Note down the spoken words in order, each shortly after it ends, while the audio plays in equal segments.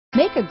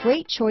Make a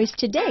great choice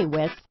today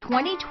with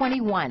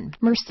 2021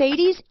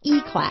 Mercedes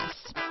E-Class.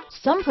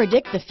 Some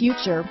predict the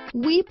future.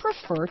 We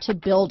prefer to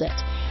build it.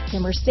 The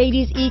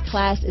Mercedes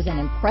E-Class is an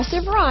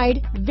impressive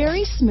ride,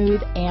 very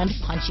smooth and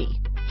punchy.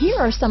 Here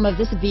are some of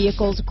this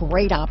vehicle's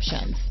great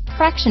options: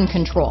 traction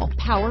control,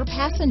 power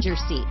passenger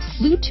seat,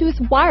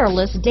 Bluetooth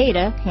wireless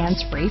data,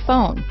 hands-free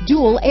phone,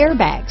 dual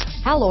airbags,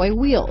 alloy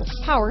wheels,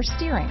 power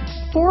steering,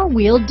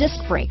 four-wheel disc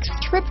brakes,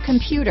 trip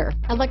computer,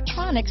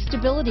 electronic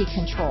stability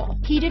control,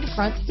 heated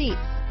front seats,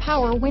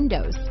 power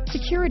windows,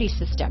 security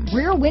system,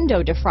 rear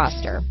window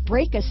defroster,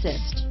 brake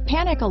assist,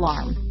 panic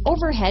alarm,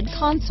 overhead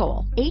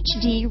console,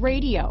 HD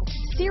radio,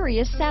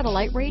 Sirius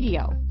Satellite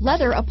Radio,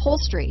 leather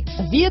upholstery.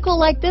 A vehicle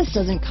like this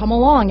doesn't come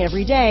along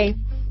every day.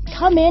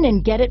 Come in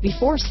and get it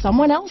before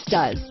someone else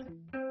does.